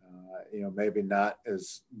 Maybe not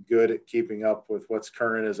as good at keeping up with what's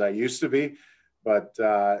current as I used to be, but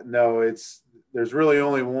no, there's really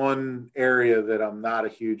only one area that I'm not a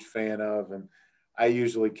huge fan of, and I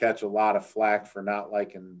usually catch a lot of flack for not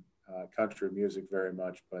liking country music very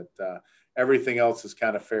much, but everything else is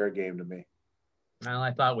kind of fair game to me. Well,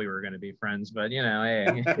 I thought we were going to be friends, but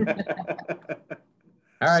hey.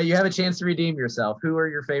 All right, you have a chance to redeem yourself. Who are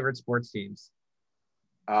your favorite sports teams?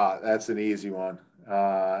 That's an easy one.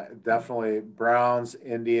 Definitely Browns,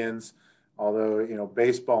 Indians. Although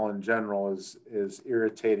baseball in general is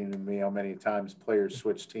irritating to me how many times players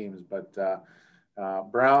switch teams, but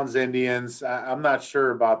Browns, Indians. I'm not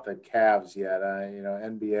sure about the Cavs yet.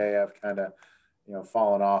 NBA I've kind of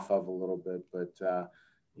fallen off of a little bit, but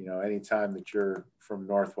anytime that you're from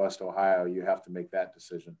Northwest Ohio, you have to make that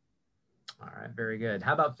decision. All right, very good.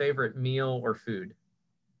 How about favorite meal or food?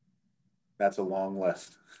 That's a long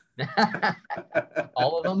list.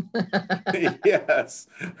 All of them? Yes.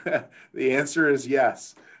 The answer is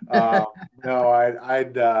yes. No,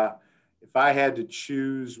 I'd if I had to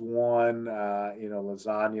choose one,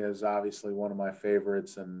 lasagna is obviously one of my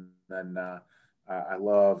favorites, and then I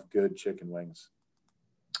love good chicken wings.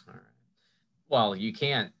 All right. Well, you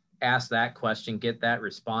can't ask that question, get that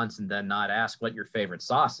response, and then not ask what your favorite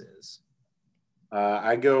sauce is.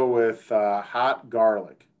 I go with hot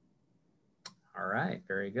garlic. All right,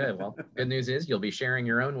 very good. Well, good news is you'll be sharing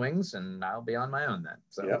your own wings, and I'll be on my own then.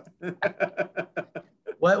 So, yep.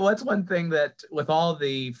 What's one thing that, with all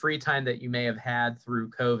the free time that you may have had through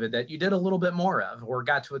COVID, that you did a little bit more of, or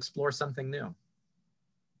got to explore something new?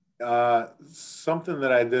 Something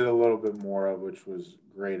that I did a little bit more of, which was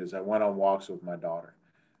great, is I went on walks with my daughter,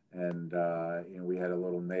 and we had a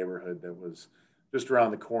little neighborhood that was just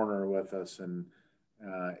around the corner with us, and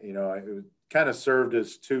it kind of served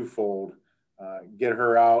as twofold. Get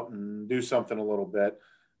her out and do something a little bit,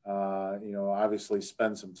 obviously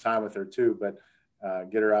spend some time with her too, but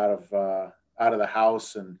get her out of the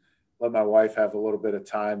house and let my wife have a little bit of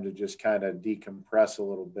time to just kind of decompress a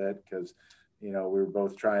little bit, because we were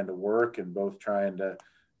both trying to work and both trying to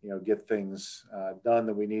get things done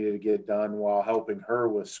that we needed to get done while helping her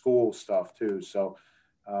with school stuff too. So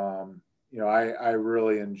I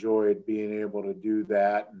really enjoyed being able to do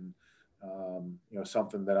that, and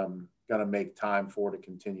something that I'm going to make time for to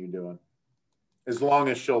continue doing, as long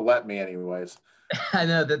as she'll let me anyways. I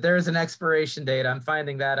know that there's an expiration date. I'm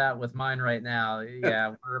finding that out with mine right now.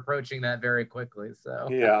 Yeah, we're approaching that very quickly. So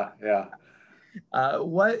yeah.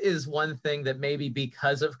 What is one thing that maybe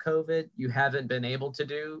because of COVID you haven't been able to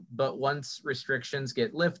do, but once restrictions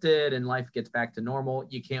get lifted and life gets back to normal,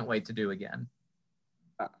 you can't wait to do again?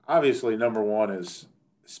 Obviously, number one is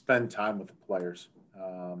spend time with the players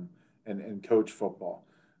and coach football.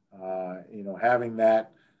 Having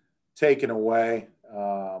that taken away,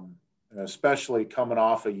 especially coming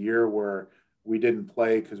off a year where we didn't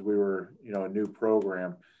play because we were, a new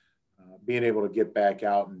program, being able to get back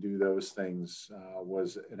out and do those things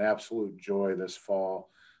was an absolute joy this fall.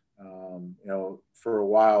 For a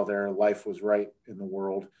while there, life was right in the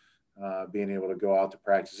world, being able to go out to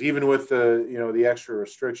practice, even with the extra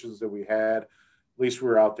restrictions that we had. At least we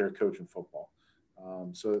were out there coaching football.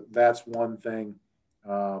 So that's one thing.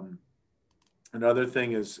 Another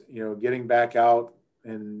thing is, getting back out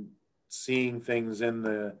and seeing things in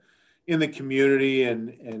the community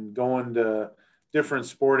and going to different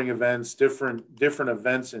sporting events, different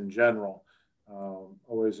events in general.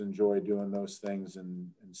 Always enjoy doing those things and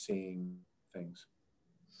seeing things.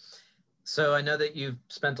 So I know that you've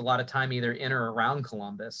spent a lot of time either in or around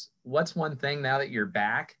Columbus. What's one thing now that you're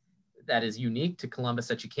back that is unique to Columbus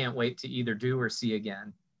that you can't wait to either do or see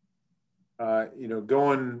again?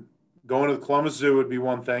 Going to the Columbus Zoo would be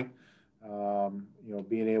one thing.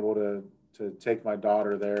 Being able to take my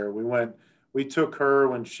daughter there. We took her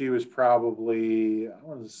when she was probably, I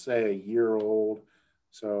want to say, a year old.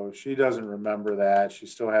 So she doesn't remember that. She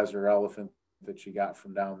still has her elephant that she got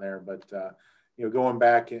from down there. But, going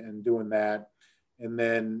back and doing that. And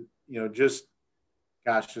then, just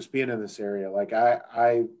being in this area. Like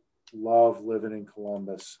I love living in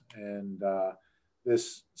Columbus, and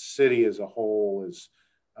this city as a whole is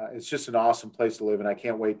it's just an awesome place to live. And I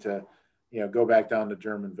can't wait to, go back down to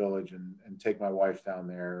German Village and take my wife down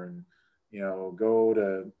there and,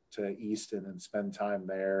 go to Easton and spend time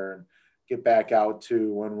there and get back out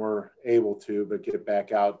to, when we're able to, but get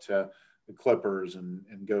back out to the Clippers and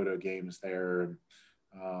go to games there. And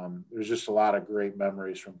there's just a lot of great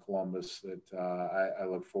memories from Columbus that I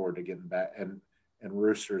look forward to getting back. And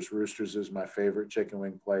Roosters is my favorite chicken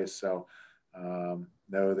wing place. So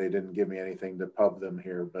no, they didn't give me anything to pub them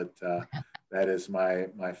here, but that is my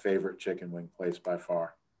favorite chicken wing place by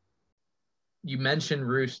far. You mentioned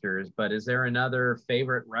Roosters, but is there another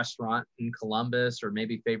favorite restaurant in Columbus, or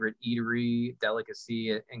maybe favorite eatery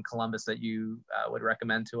delicacy in Columbus that you would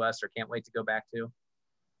recommend to us or can't wait to go back to?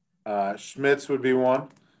 Schmitz would be one.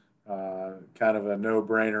 Kind of a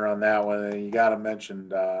no-brainer on that one. And you got to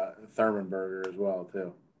mention Thurman Burger as well,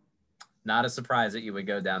 too. Not a surprise that you would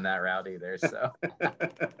go down that route either. So,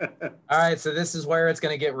 all right. So this is where it's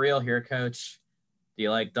going to get real here, Coach. Do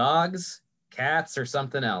you like dogs, cats, or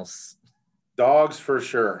something else? Dogs for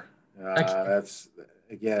sure. Okay. That's,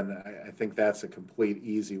 again, I think that's a complete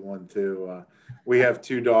easy one too. We have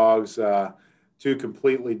two dogs, two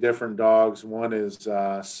completely different dogs. One is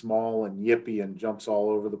small and yippy and jumps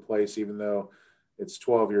all over the place, even though it's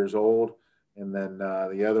 12 years old. And then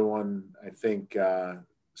the other one, I think,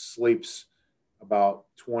 sleeps about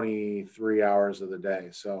 23 hours of the day.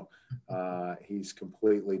 So he's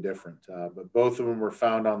completely different. But both of them were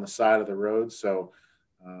found on the side of the road. So,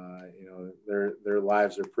 their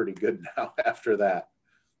lives are pretty good now after that.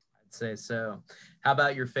 I'd say so. How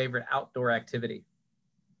about your favorite outdoor activity?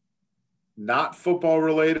 Not football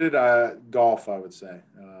related, golf, I would say.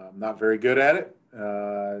 I'm not very good at it,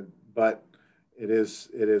 but it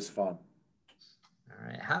is fun. All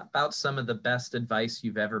right. How about some of the best advice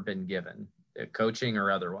you've ever been given, coaching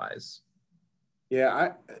or otherwise?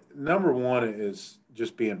 Yeah, number one is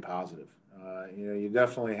just being positive. You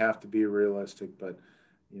definitely have to be realistic, but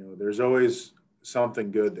there's always something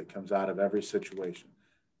good that comes out of every situation.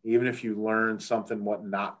 Even if you learn something what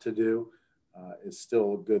not to do, it's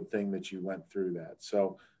still a good thing that you went through that.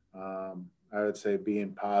 So I would say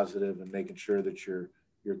being positive and making sure that you're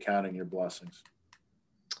counting your blessings.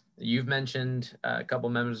 You've mentioned a couple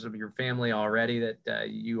members of your family already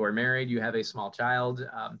that you are married, you have a small child.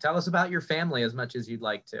 Tell us about your family as much as you'd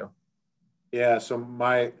like to. Yeah, so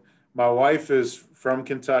my wife is from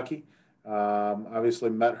Kentucky.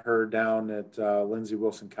 Obviously met her down at Lindsey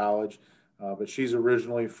Wilson College, but she's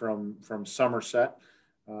originally from Somerset.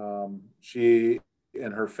 She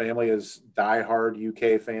and her family is diehard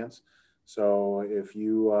UK fans. So if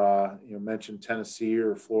you mention Tennessee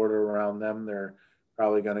or Florida around them, they're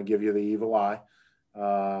probably going to give you the evil eye.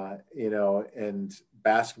 And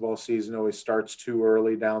basketball season always starts too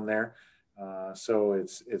early down there. So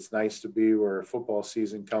it's nice to be where football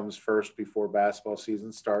season comes first before basketball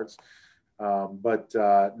season starts.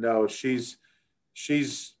 No, she's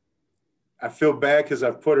I feel bad because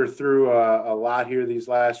I've put her through a lot here these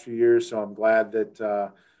last few years. So I'm glad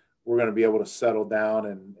that we're going to be able to settle down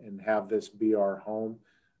and have this be our home.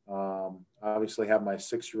 I obviously have my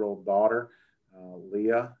 6-year-old daughter,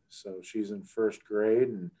 Leah. So she's in first grade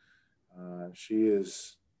and she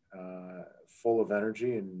is full of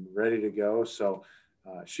energy and ready to go. So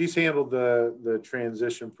she's handled the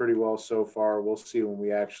transition pretty well so far. We'll see when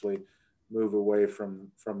we actually move away from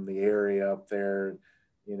the area up there.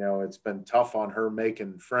 It's been tough on her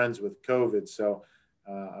making friends with COVID. So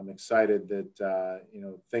I'm excited that,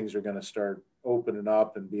 things are going to start opening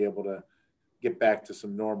up and be able to get back to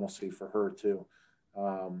some normalcy for her too.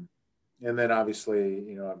 And then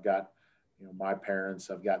obviously, I've got, my parents,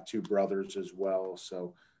 I've got 2 brothers as well.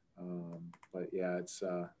 So, but yeah, it's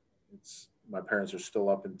my parents are still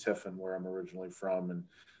up in Tiffin where I'm originally from, and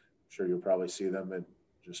I'm sure you'll probably see them at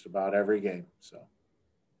just about every game. So.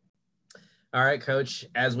 All right, Coach,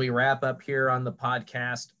 as we wrap up here on the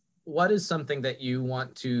podcast, what is something that you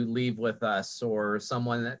want to leave with us or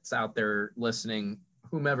someone that's out there listening,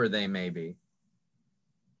 whomever they may be?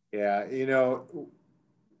 Yeah,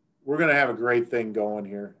 we're going to have a great thing going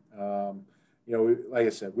here. Like I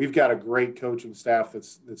said, we've got a great coaching staff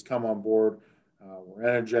that's come on board. We're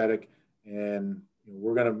energetic, and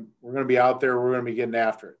we're going to be out there. We're going to be getting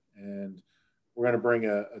after it, and we're going to bring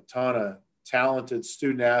a ton of talented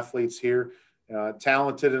student athletes here,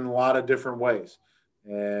 talented in a lot of different ways.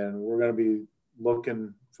 And we're going to be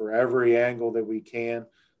looking for every angle that we can.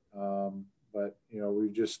 But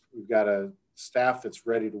we've got a staff that's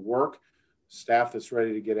ready to work, staff that's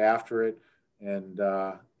ready to get after it. And,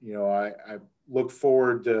 I look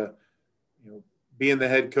forward to, being the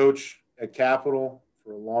head coach at Capital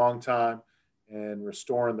for a long time and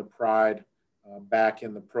restoring the pride back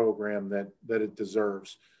in the program that it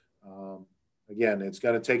deserves. Again, it's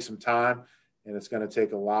going to take some time, and it's going to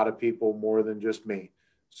take a lot of people more than just me.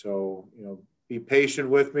 So, be patient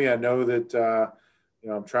with me. I know that,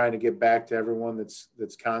 I'm trying to get back to everyone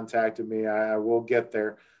that's contacted me. I will get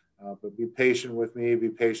there, but be patient with me, be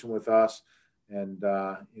patient with us. And,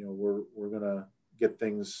 we're going to get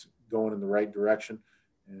things going in the right direction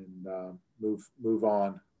and move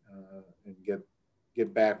on and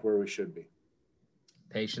get back where we should be.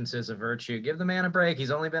 Patience is a virtue. Give the man a break.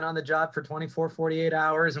 He's only been on the job for 24, 48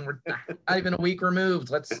 hours, and we're not even a week removed.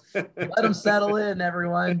 Let's let him settle in,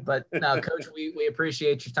 everyone. But no, Coach, we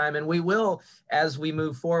appreciate your time. And we will, as we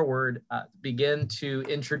move forward, begin to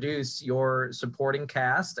introduce your supporting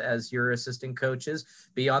cast as your assistant coaches.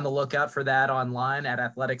 Be on the lookout for that online at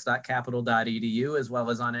athletics.capital.edu, as well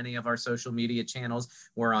as on any of our social media channels.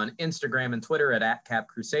 We're on Instagram and Twitter at Cap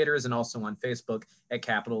Crusaders, and also on Facebook at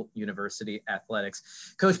Capital University Athletics.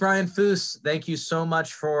 Coach Brian Foose, thank you so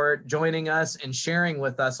much for joining us and sharing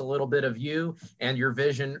with us a little bit of you and your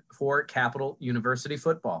vision for Capital University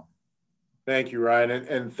football. Thank you, Ryan.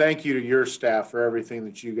 And thank you to your staff for everything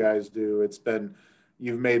that you guys do.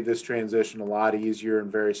 You've made this transition a lot easier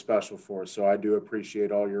and very special for us. So I do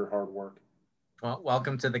appreciate all your hard work. Well,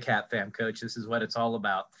 welcome to the Cap Fam, Coach. This is what it's all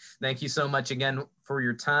about. Thank you so much again for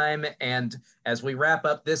your time. And as we wrap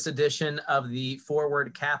up this edition of the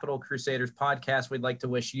Forward Capital Crusaders podcast, we'd like to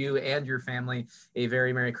wish you and your family a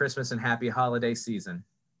very Merry Christmas and Happy Holiday season.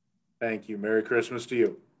 Thank you. Merry Christmas to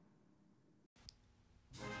you.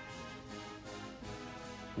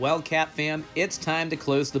 Well, Cap Fam, it's time to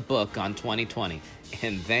close the book on 2020,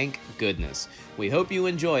 and thank goodness. We hope you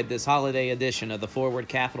enjoyed this holiday edition of the Forward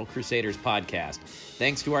Capital Crusaders podcast.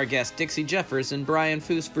 Thanks to our guests Dixie Jeffers and Brian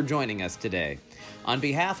Foose for joining us today. On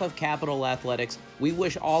behalf of Capital Athletics, we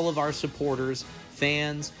wish all of our supporters,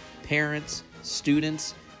 fans, parents,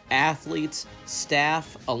 students, athletes,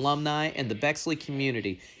 staff, alumni, and the Bexley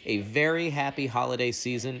community a very happy holiday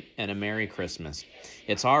season and a Merry Christmas.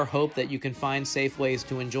 It's our hope that you can find safe ways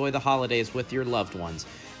to enjoy the holidays with your loved ones.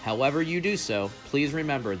 However you do so, please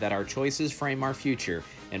remember that our choices frame our future,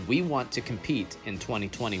 and we want to compete in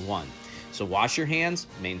 2021. So wash your hands,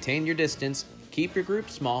 maintain your distance, keep your group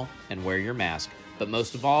small, and wear your mask. But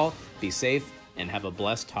most of all, be safe and have a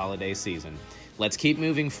blessed holiday season. Let's keep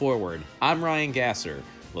moving forward. I'm Ryan Gasser.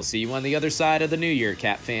 We'll see you on the other side of the new year,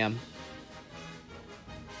 Cap Fam.